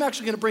walk. I'm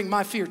actually going to bring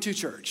my fear to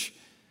church.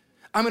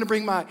 I'm going to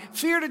bring my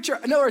fear to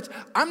church. In other words,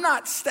 I'm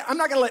not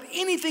going to let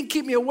anything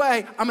keep me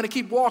away. I'm going to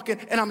keep walking,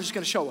 and I'm just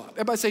going to show up.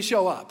 Everybody say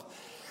show up.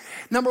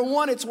 Number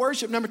one, it's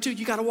worship. Number two,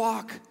 you got to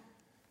walk.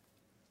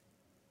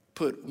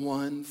 Put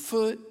one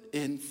foot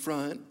in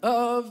front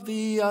of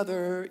the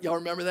other. Y'all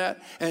remember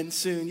that? And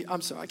soon,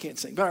 I'm sorry, I can't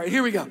sing. But all right,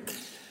 here we go.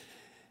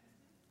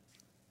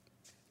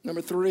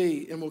 Number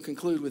three, and we'll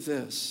conclude with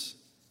this.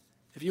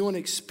 If you want to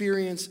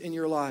experience in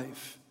your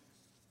life,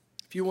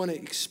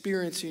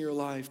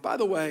 by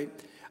the way,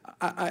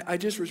 I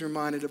just was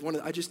reminded of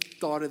I just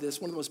thought of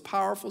this, one of the most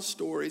powerful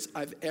stories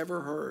I've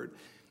ever heard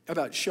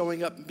about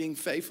showing up and being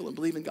faithful and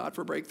believing God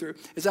for breakthrough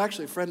is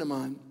actually a friend of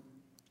mine.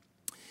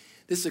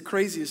 This is the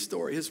craziest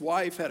story. His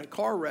wife had a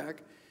car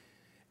wreck,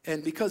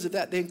 and because of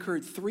that, they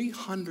incurred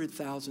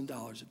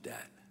 $300,000 of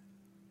debt.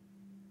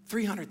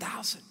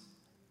 $300,000.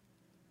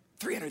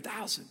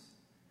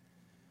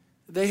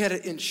 They had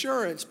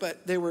insurance,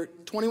 but they were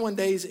 21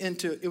 days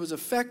into, it was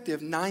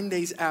effective 9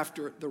 days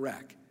after the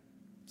wreck.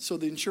 So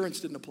the insurance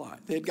didn't apply.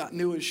 They had got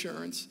new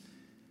insurance.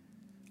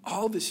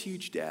 All this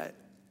huge debt.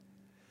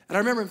 And I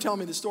remember him telling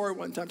me the story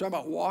one time, talking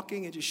about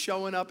walking and just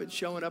showing up and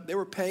showing up. They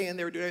were paying,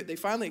 they were doing it. They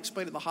finally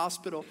explained to the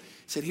hospital,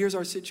 said, here's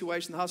our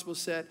situation. The hospital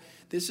said,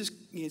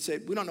 he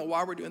said, we don't know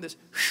why we're doing this.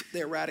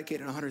 They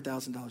eradicated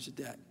 $100,000 of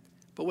debt.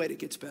 But wait, it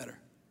gets better.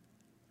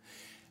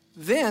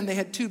 Then they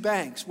had two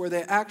banks where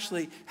they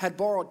actually had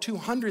borrowed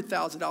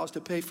 $200,000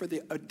 to pay for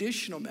the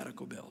additional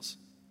medical bills.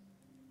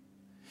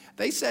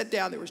 They sat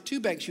down, there was two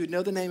banks, you would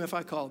know the name if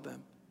I called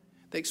them.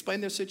 They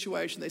explained their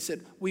situation. They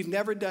said, we've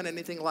never done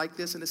anything like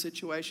this in a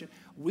situation.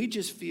 We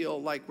just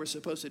feel like we're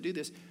supposed to do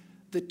this.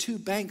 The two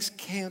banks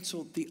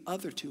canceled the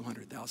other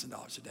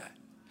 $200,000 a day.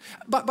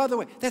 By the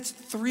way, that's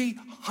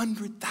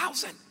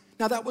 $300,000.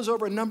 Now that was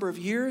over a number of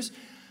years,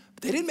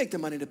 but they didn't make the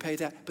money to pay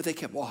that, but they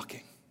kept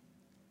walking.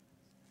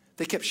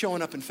 They kept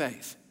showing up in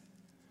faith.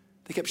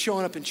 They kept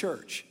showing up in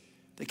church.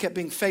 They kept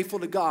being faithful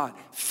to God,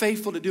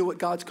 faithful to do what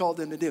God's called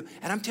them to do.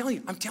 And I'm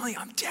telling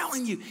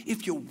you,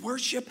 if you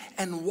worship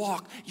and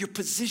walk, you're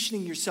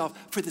positioning yourself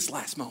for this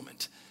last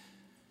moment.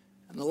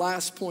 And the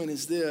last point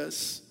is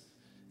this,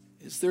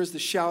 there's the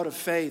shout of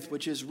faith,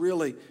 which is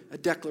really a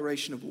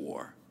declaration of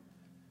war.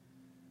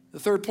 The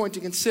third point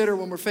to consider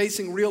when we're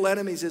facing real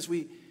enemies is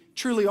we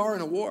truly are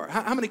in a war.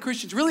 How many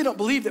Christians really don't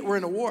believe that we're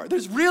in a war?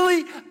 There's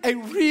really a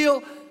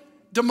real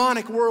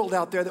demonic world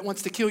out there that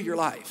wants to kill your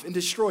life and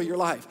destroy your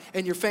life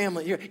and your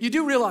family. You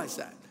do realize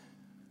that.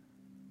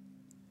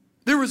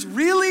 There was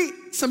really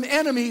some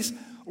enemies,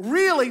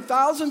 really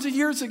thousands of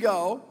years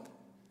ago,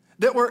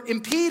 that were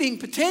impeding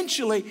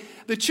potentially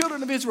the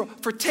children of Israel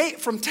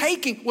from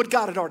taking what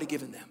God had already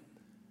given them.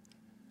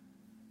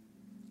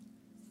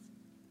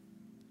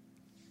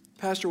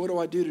 Pastor, what do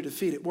I do to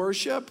defeat it?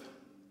 Worship,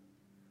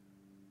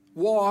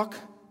 walk,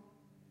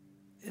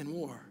 and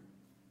war.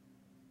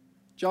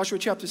 Joshua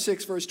chapter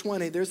 6, verse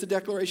 20, there's the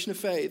declaration of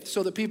faith.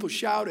 So the people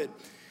shouted,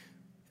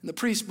 and the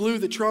priests blew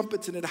the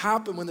trumpets, and it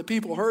happened when the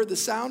people heard the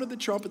sound of the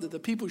trumpet that the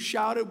people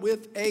shouted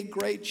with a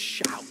great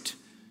shout.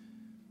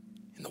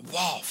 And the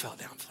wall fell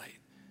down flat.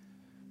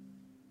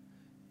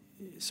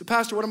 So,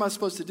 Pastor, what am I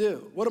supposed to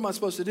do? What am I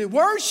supposed to do?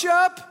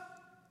 Worship!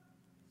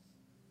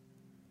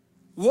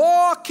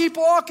 Walk, keep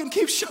walking,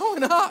 keep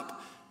showing up.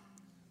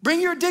 Bring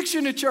your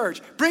addiction to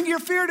church. Bring your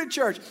fear to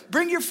church.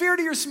 Bring your fear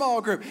to your small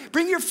group.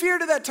 Bring your fear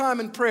to that time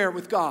in prayer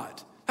with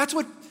God. That's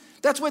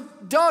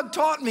what Doug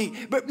taught me.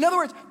 But in other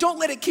words, don't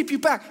let it keep you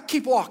back.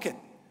 Keep walking.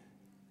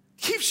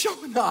 Keep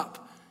showing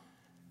up.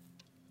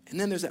 And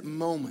then there's that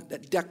moment,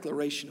 that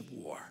declaration of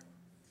war.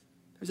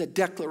 There's that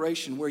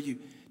declaration where you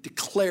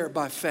declare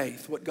by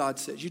faith what God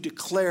says. You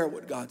declare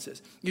what God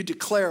says. You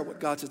declare what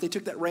God says. They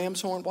took that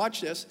ram's horn.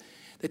 Watch this.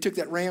 They took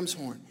that ram's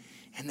horn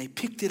and they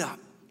picked it up.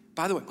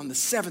 By the way, on the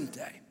seventh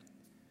day.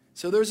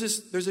 So there's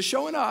a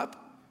showing up.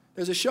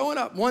 There's a showing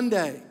up 1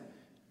 day,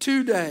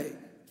 2 day,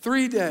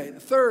 3 day, the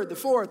third, the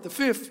fourth, the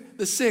fifth,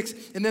 the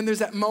sixth. And then there's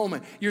that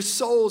moment. Your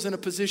soul's in a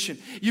position.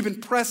 You've been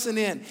pressing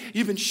in.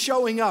 You've been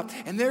showing up.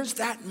 And there's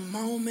that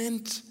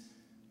moment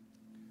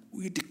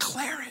where you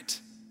declare it.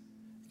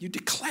 You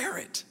declare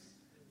it.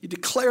 You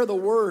declare the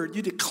word.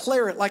 You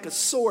declare it like a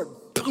sword.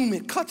 Boom,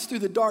 it cuts through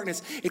the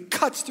darkness. It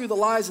cuts through the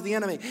lies of the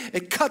enemy.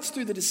 It cuts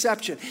through the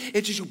deception.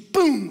 It just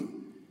boom.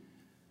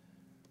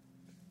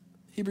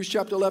 Hebrews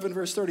chapter 11,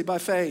 verse 30, by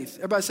faith.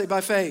 Everybody say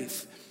by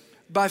faith.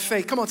 By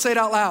faith. Come on, say it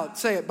out loud.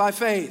 Say it, by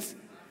faith.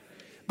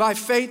 By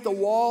faith, the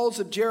walls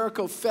of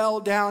Jericho fell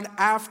down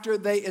after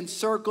they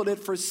encircled it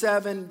for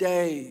 7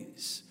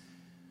 days.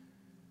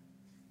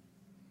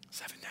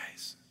 7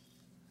 days.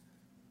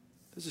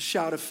 There's a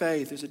shout of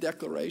faith. There's a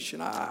declaration.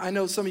 I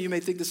know some of you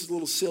may think this is a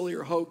little silly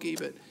or hokey,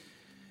 but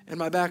In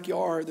my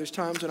backyard, there's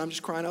times when I'm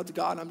just crying out to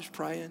God and I'm just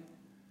praying.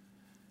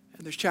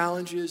 And there's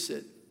challenges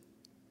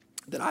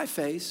that I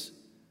face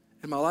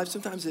in my life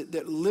sometimes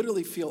that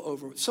literally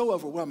feel so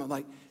overwhelming. I'm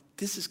like,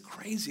 this is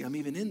crazy. I'm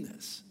even in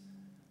this.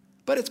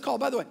 But it's called,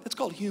 by the way, that's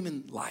called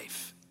human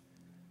life.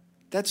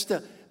 That's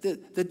the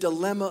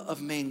dilemma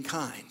of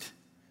mankind.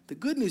 The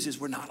good news is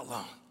we're not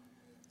alone.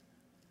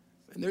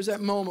 And there's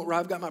that moment where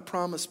I've got my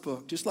promise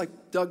book, just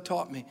like Doug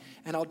taught me,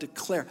 and I'll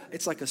declare.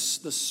 It's like the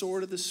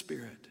sword of the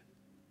Spirit.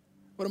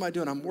 What am I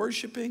doing? I'm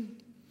worshiping.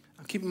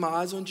 I'm keeping my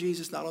eyes on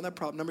Jesus, not on that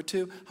problem. Number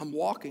 2, I'm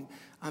walking.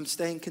 I'm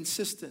staying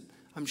consistent.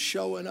 I'm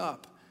showing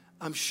up.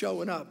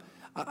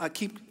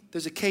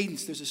 There's a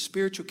cadence. There's a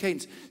spiritual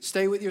cadence.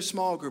 Stay with your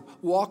small group.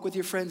 Walk with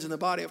your friends in the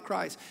body of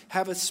Christ.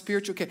 Have a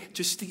spiritual cadence.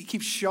 Just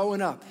keep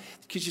showing up.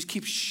 Just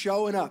keep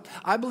showing up.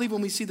 I believe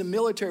when we see the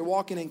military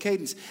walking in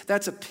cadence,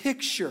 that's a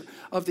picture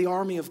of the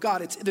army of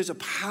God. There's a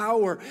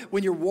power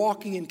when you're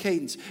walking in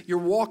cadence. You're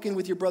walking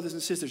with your brothers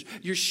and sisters.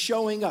 You're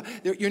showing up.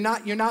 You're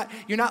not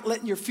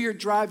letting your fear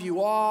drive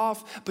you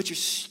off, but you're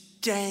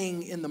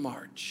staying in the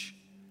march.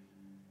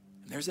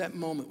 And there's that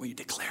moment where you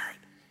declare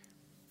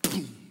it.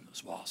 Boom,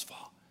 those walls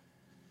fall.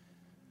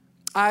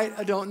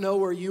 I don't know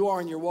where you are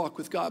in your walk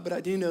with God, but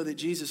I do know that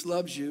Jesus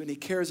loves you and he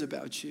cares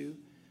about you.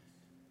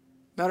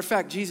 Matter of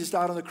fact, Jesus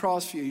died on the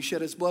cross for you. He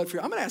shed his blood for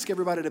you. I'm going to ask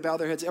everybody to bow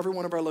their heads, every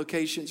one of our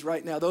locations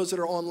right now. Those that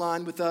are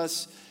online with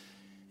us,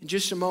 in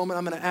just a moment,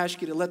 I'm going to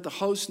ask you to let the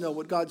host know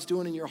what God's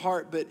doing in your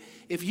heart. But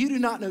if you do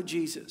not know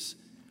Jesus,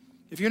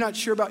 if you're not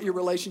sure about your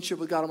relationship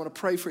with God, I'm going to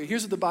pray for you.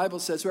 Here's what the Bible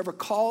says. Whoever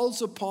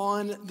calls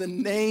upon the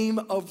name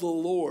of the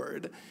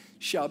Lord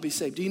shall be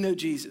saved. Do you know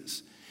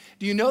Jesus?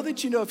 Do you know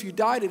that if you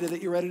die today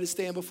that you're ready to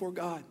stand before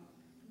God?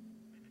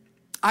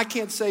 I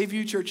can't save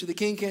you. Church of the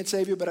King can't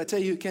save you, but I tell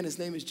you who can. His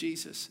name is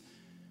Jesus.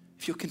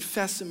 If you'll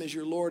confess him as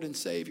your Lord and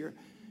Savior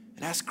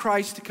and ask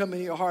Christ to come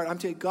into your heart, I'm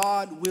telling you,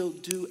 God will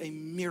do a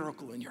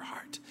miracle in your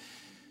heart.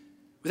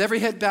 With every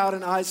head bowed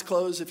and eyes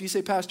closed, if you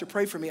say, Pastor,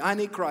 pray for me. I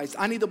need Christ.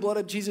 I need the blood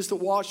of Jesus to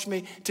wash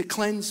me, to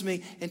cleanse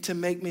me, and to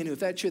make me new.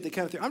 If that's you at the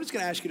count of 3, I'm just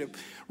going to ask you to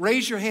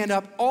raise your hand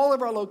up. All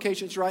of our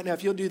locations right now,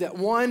 if you'll do that.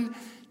 1,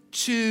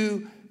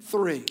 2,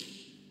 3.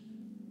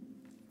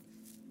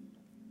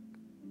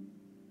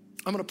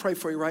 I'm going to pray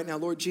for you right now.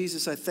 Lord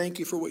Jesus, I thank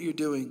you for what you're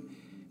doing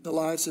in the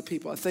lives of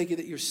people. I thank you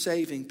that you're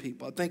saving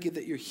people. I thank you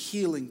that you're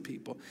healing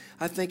people.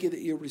 I thank you that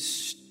you're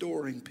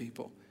restoring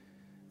people.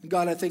 And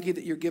God, I thank you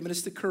that you're giving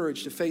us the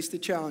courage to face the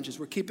challenges.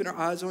 We're keeping our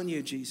eyes on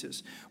you,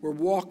 Jesus. We're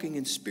walking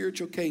in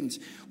spiritual cadence.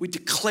 We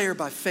declare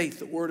by faith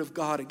the word of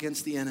God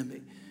against the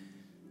enemy.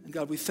 And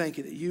God, we thank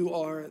you that you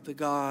are the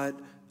God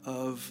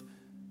of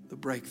the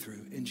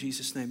breakthrough. In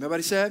Jesus' name.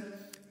 Everybody said,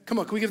 come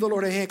on, can we give the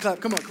Lord a hand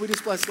clap? Come on, can we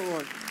just bless the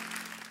Lord?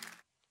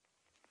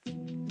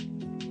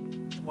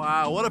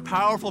 Wow, what a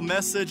powerful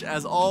message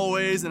as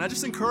always. And I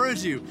just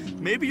encourage you,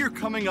 maybe you're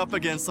coming up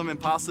against some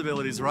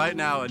impossibilities right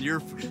now and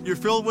you're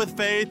filled with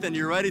faith and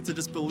you're ready to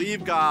just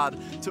believe God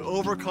to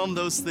overcome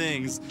those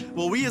things.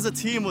 Well, we as a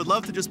team would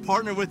love to just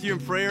partner with you in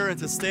prayer and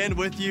to stand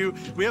with you.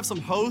 We have some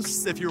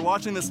hosts, if you're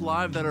watching this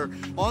live, that are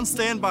on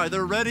standby.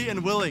 They're ready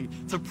and willing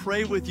to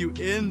pray with you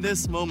in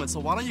this moment. So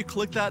why don't you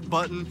click that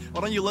button?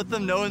 Why don't you let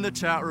them know in the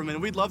chat room?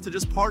 And we'd love to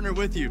just partner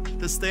with you,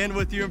 to stand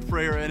with you in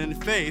prayer and in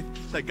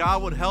faith that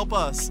God would help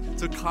us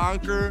to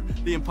conquer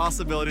the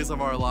impossibilities of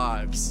our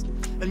lives.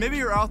 And maybe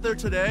you're out there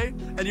today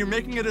and you're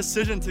making a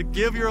decision to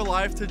give your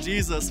life to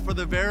Jesus for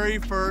the very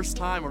first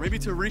time, or maybe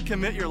to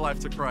recommit your life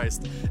to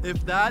Christ.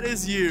 If that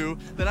is you,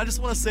 then I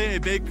just want to say a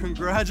big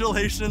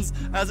congratulations.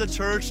 As a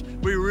church,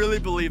 we really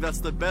believe that's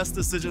the best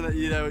decision that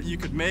you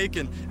could make.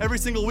 And every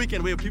single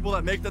weekend we have people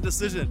that make that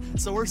decision.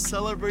 So we're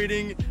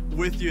celebrating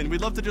with you, and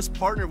we'd love to just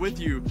partner with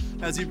you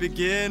as you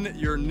begin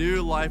your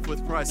new life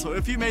with Christ. So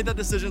if you made that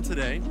decision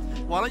today,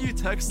 why don't you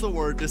text the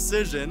word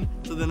decision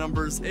to the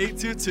numbers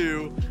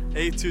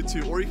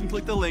 822-822, or you can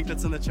click the link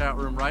that's in the chat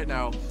room right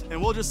now,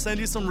 and we'll just send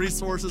you some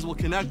resources. We'll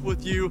connect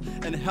with you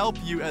and help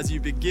you as you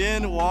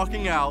begin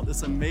walking out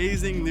this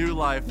amazing new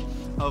life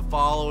of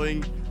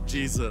following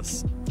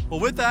Jesus. Well,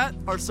 with that,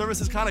 our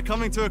service is kind of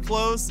coming to a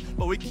close,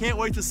 but we can't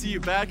wait to see you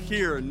back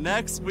here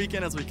next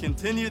weekend as we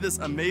continue this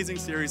amazing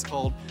series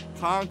called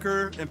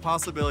Conquer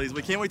Impossibilities.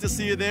 We can't wait to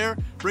see you there.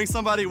 Bring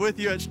somebody with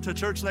you to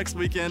church next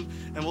weekend,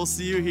 and we'll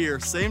see you here.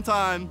 Same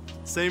time,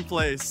 same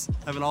place.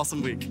 Have an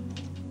awesome week.